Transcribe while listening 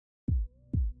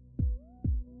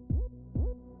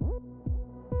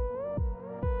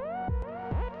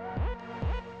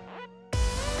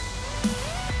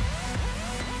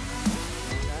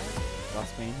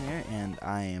Bossbane here, and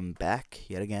I am back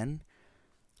yet again.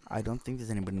 I don't think there's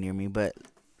anybody near me, but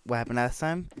what happened last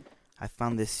time? I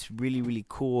found this really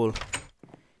cool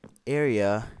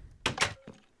area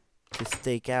to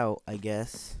stake out, I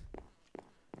guess.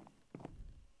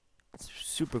 It's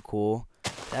super cool.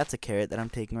 That's a carrot that I'm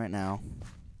taking right now.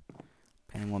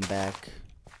 Panning one back.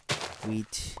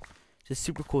 Wheat. Just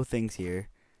super cool things here.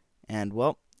 And,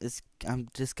 well, I'm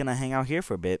just gonna hang out here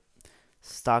for a bit.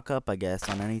 Stock up, I guess,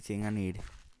 on anything I need.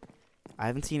 I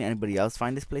haven't seen anybody else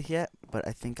find this place yet, but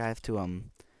I think I have to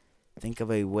think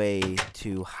of a way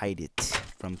to hide it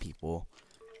from people.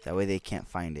 That way they can't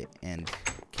find it and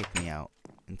kick me out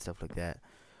and stuff like that.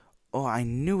 Oh, I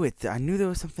knew it. I knew there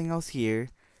was something else here.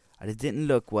 I just didn't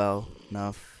look well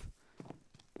enough.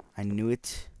 I knew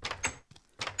it.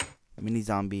 Mini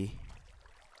zombie.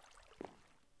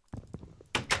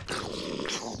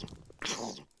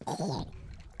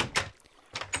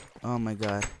 Oh my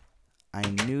god. I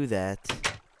knew that.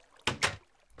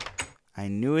 I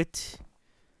knew it.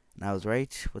 And I was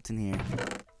right. What's in here?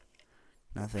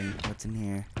 Nothing. What's in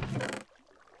here?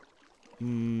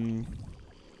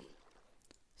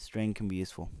 String can be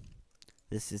useful.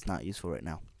 This is not useful right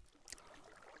now.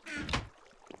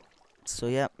 So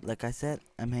yeah, like I said,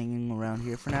 I'm hanging around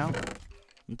here for now.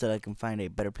 Until I can find a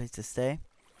better place to stay.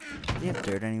 Do you have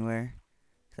dirt anywhere?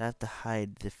 'Cause I have to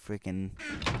hide the freaking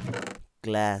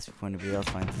glass before anybody else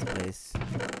finds this place.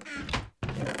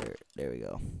 There we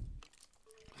go.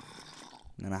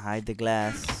 I'm gonna hide the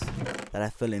glass that I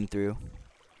fell in through.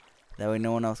 That way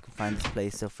no one else can find this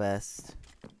place so fast.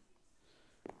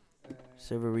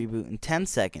 Server reboot in 10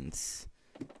 seconds.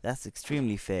 That's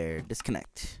extremely fair.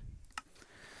 Disconnect.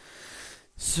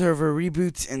 Server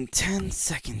reboots in 10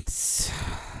 seconds.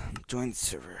 Join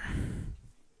server.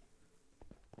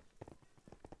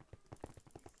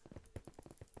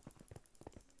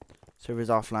 Server's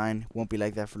offline. Won't be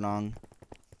like that for long.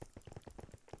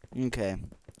 Okay.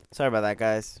 Sorry about that,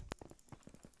 guys.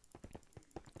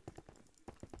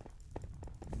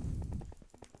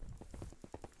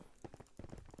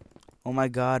 Oh my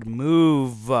god,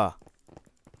 move!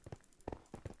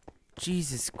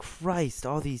 Jesus Christ,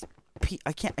 all these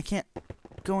I can't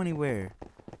go anywhere.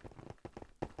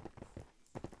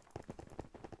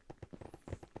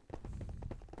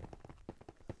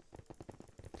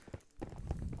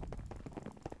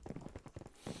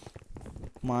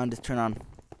 Come on, just turn on.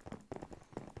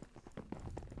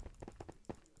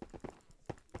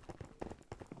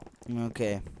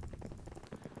 Okay.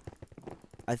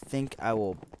 I think I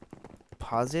will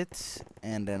pause it,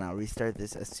 and then I'll restart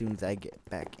this as soon as I get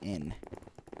back in.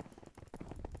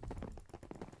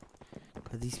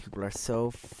 Because these people are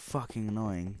so fucking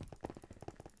annoying.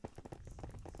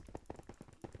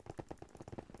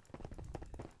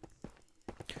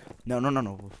 No.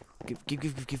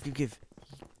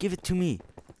 Give it to me.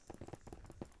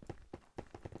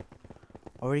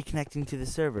 Already connecting to the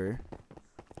server.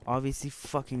 Obviously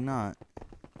fucking not.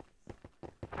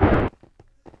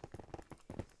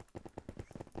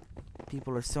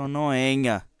 People are so annoying.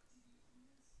 There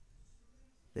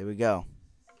we go.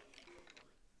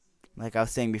 Like I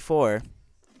was saying before,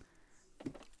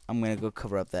 I'm gonna go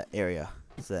cover up that area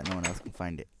so that no one else can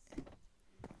find it.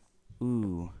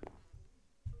 Ooh.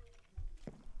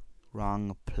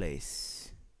 Wrong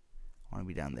place. I wanna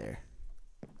be down there.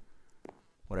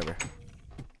 Whatever.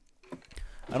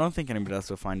 I don't think anybody else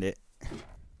will find it.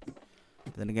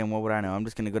 But then again, what would I know? I'm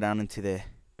just gonna go down into the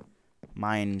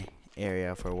mine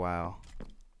area for a while.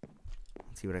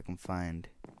 See what I can find.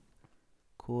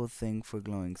 Cool thing for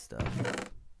glowing stuff.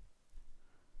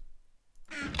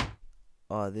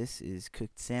 Oh, this is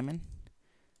cooked salmon.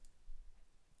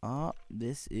 Oh,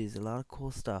 this is a lot of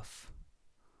cool stuff.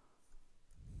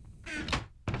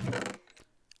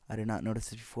 I did not notice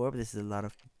this before, but this is a lot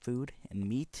of food and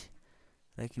meat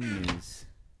that I can use.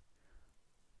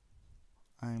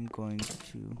 I'm going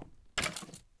to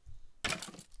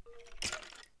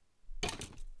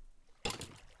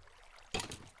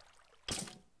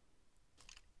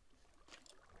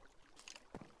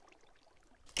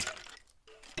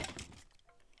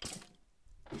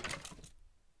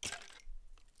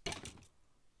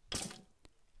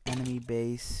enemy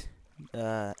base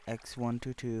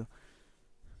X122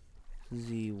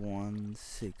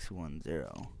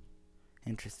 Z1610.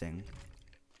 Interesting.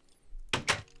 I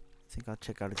think I'll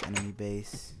check out his enemy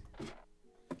base.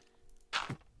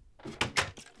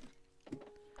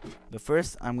 But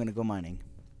first, I'm gonna go mining.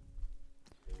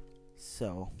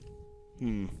 So,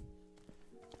 I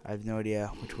have no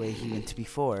idea which way he went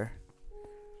before.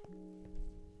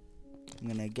 I'm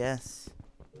gonna guess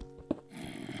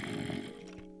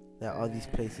that all these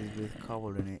places with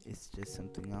cobble in it is just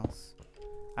something else.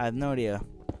 I have no idea.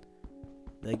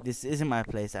 Like, this isn't my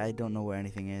place. I don't know where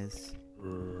anything is.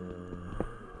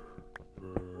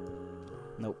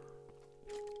 Nope.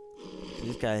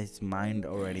 This guy's mined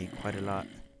already quite a lot.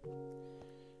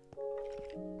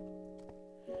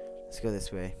 Let's go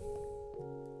this way.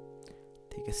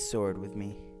 Take a sword with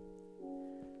me.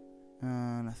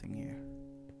 Nothing here.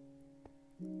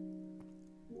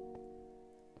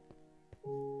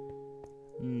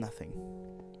 Nothing.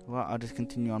 Well, I'll just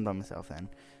continue on by myself then.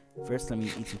 First, let me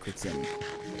eat some quicksand.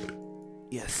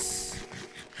 Yes.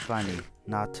 Finally,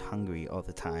 not hungry all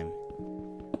the time.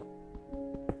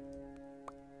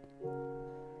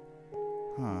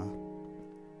 Huh.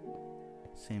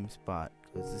 Same spot.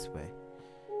 Goes this way.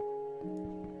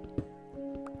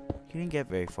 He didn't get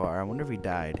very far. I wonder if he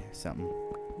died or something.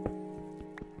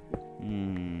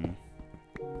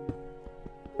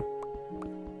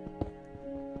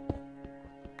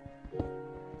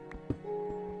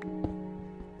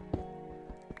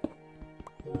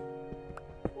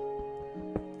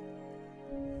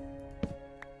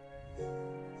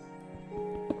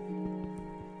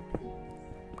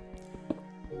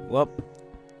 Well,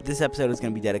 this episode is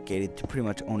going to be dedicated to pretty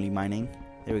much only mining.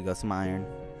 There we go, some iron.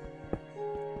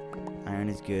 Iron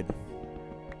is good.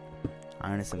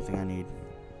 Iron is something I need.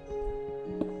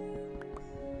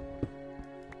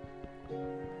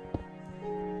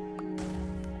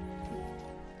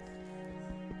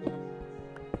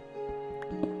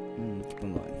 Keep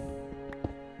on going.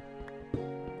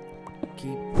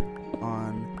 Keep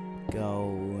on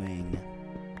going.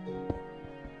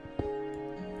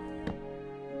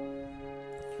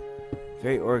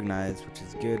 Very organized, which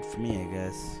is good for me, I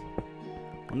guess.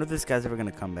 Wonder if this guy's ever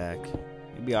gonna come back.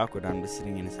 It'd be awkward. I'm just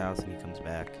sitting in his house and he comes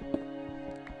back.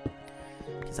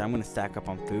 Because I'm gonna stack up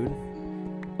on food,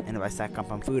 and if I stack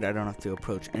up on food, I don't have to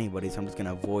approach anybody. So I'm just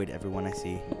gonna avoid everyone I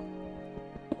see,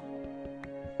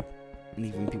 and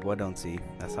even people I don't see.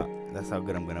 That's how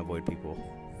good I'm gonna avoid people.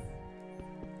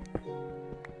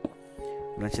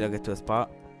 Eventually, I'll get to a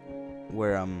spot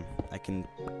where I can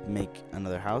make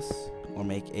another house, or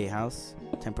make a house,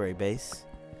 temporary base,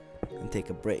 and take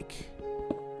a break.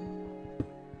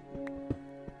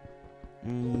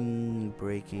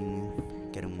 Breaking,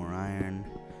 getting more iron.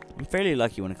 I'm fairly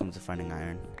lucky when it comes to finding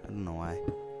iron. I don't know why.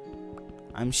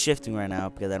 I'm shifting right now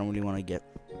because I don't really want to get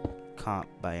caught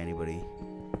by anybody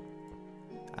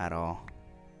at all.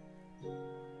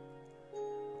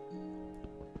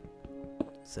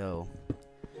 So,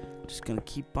 just gonna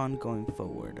keep on going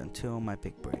forward until my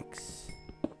pick breaks.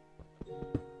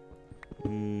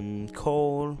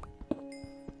 Coal,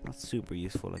 not super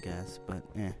useful, I guess, but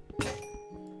eh.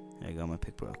 There you go, my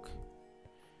pick broke.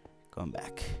 Going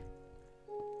back.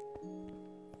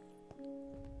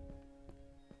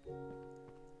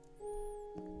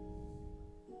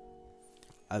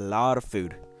 A lot of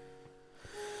food.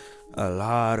 A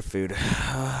lot of food.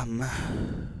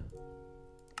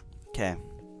 Okay.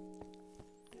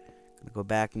 Gonna go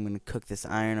back. I'm gonna cook this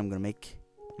iron. I'm gonna make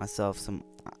myself some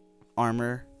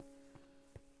armor.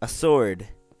 A sword.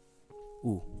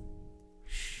 Ooh.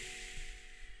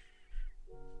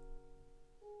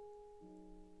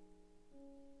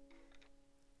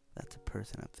 That's a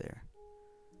person up there.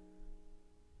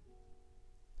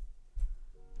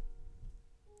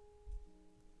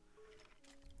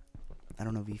 I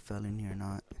don't know if he fell in here or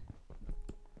not.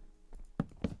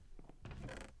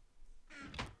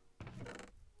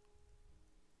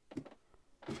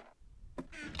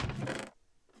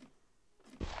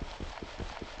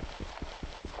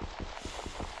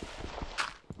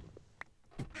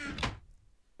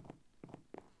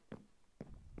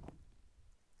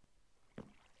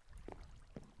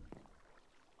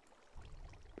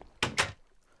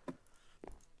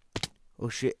 Oh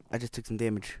shit, I just took some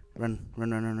damage. Run, run,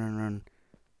 run, run, run, run.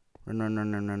 Run, run,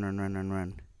 run, run, run, run, run, run,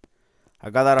 run. I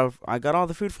got all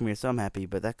the food from here, so I'm happy,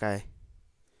 but that guy.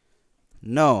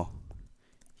 No.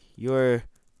 You're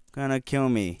gonna kill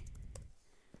me.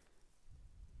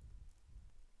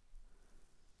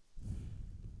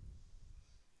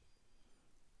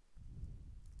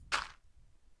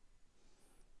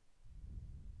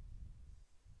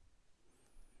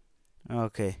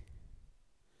 Okay.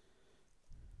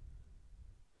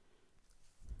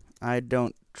 I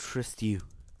don't trust you.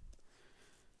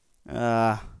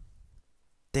 Damn.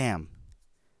 I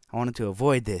wanted to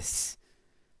avoid this.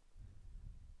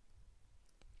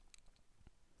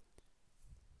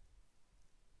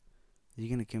 Are you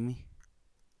gonna kill me?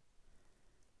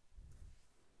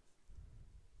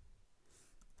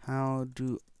 How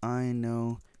do I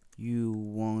know you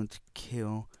won't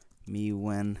kill me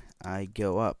when I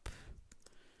go up?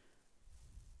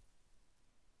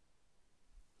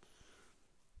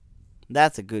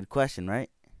 That's a good question, right?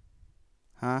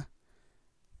 Huh?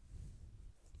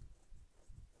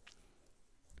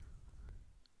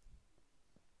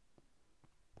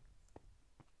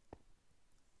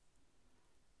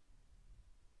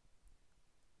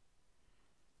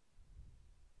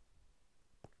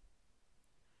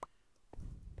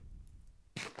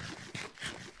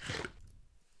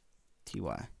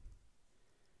 TY.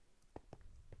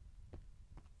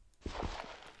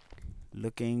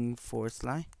 Looking for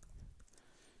Sly?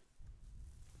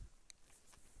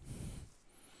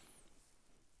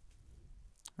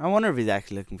 I wonder if he's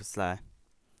actually looking for Sly.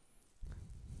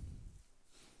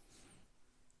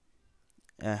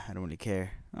 I don't really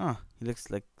care. Oh, he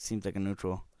seems like a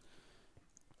neutral.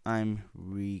 I'm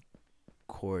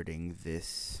recording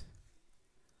this.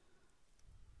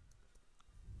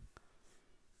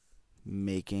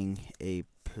 Making a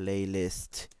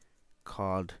playlist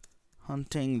called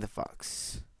Hunting the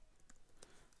Fox.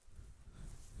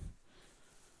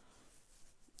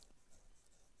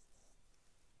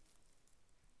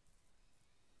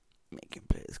 Making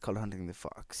a playlist called Hunting the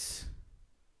Fox.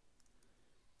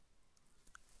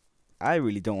 I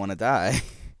really don't want to die.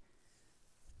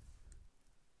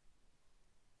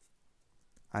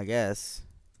 I guess.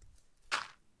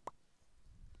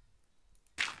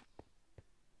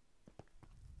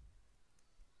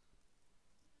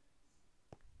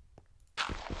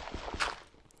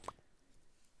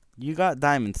 You got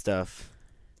diamond stuff.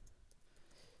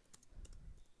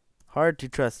 Hard to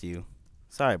trust you.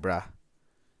 Sorry, brah.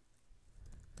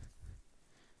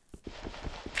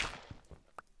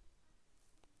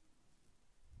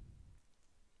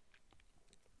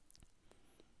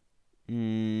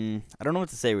 I don't know what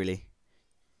to say, really.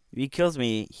 If he kills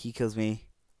me, he kills me.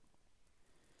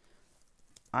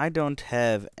 I don't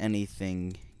have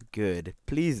anything good.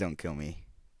 Please don't kill me.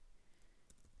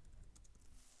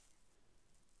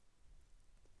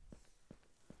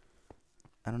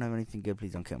 I don't have anything good.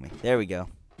 Please don't kill me. There we go.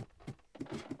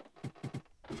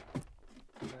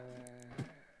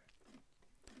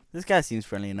 This guy seems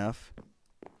friendly enough.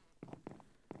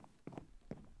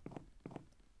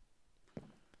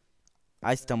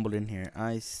 I stumbled in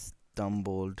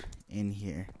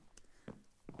here.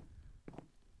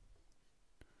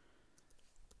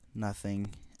 Nothing.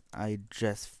 I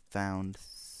just found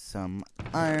some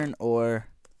iron ore.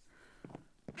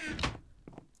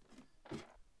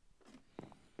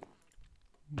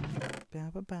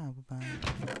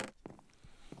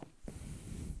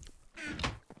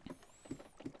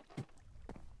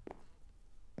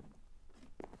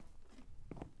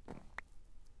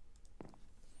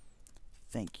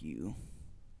 Thank you.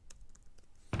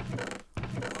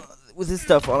 With this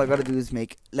stuff, all I gotta do is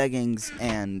make leggings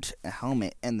and a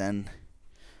helmet, and then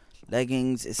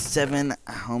leggings is 7,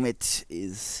 a helmet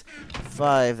is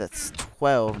 5, that's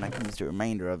 12, and I can use the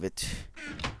remainder of it,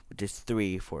 which is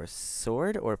 3 for a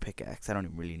sword or a pickaxe. I don't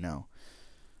even really know.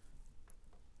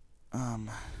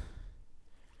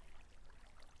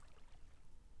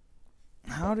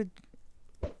 How did...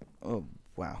 Oh,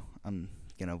 wow. I'm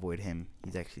gonna avoid him.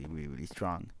 He's actually really, really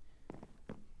strong.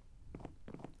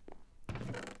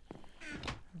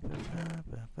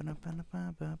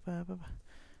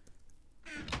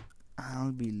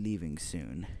 I'll be leaving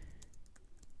soon.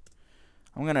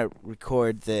 I'm gonna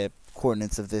record the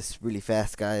coordinates of this really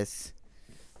fast, guys.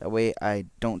 That way I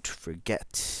don't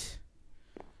forget.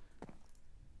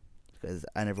 Because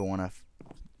I never want to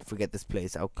forget this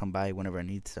place. I'll come by whenever I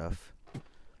need stuff.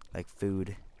 Like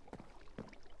food.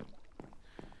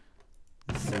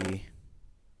 Let's see.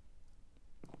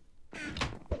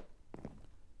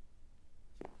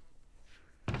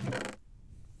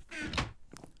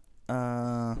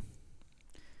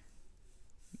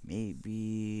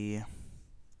 Maybe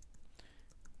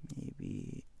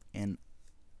an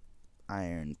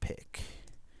iron pick.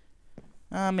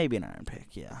 Maybe an iron pick.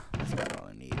 Yeah, that's about all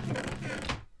I need.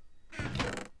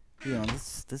 You know,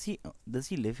 does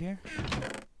he live here?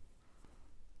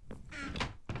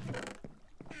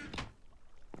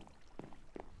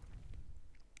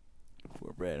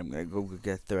 For bread, I'm gonna go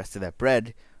get the rest of that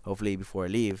bread. Hopefully before I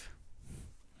leave.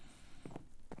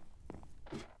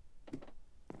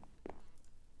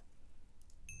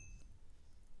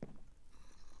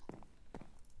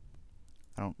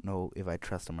 I don't know if I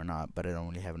trust him or not, but I don't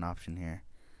really have an option here.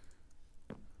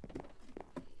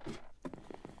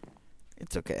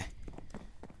 It's okay.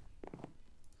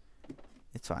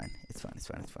 It's fine. It's fine. It's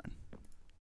fine. It's fine.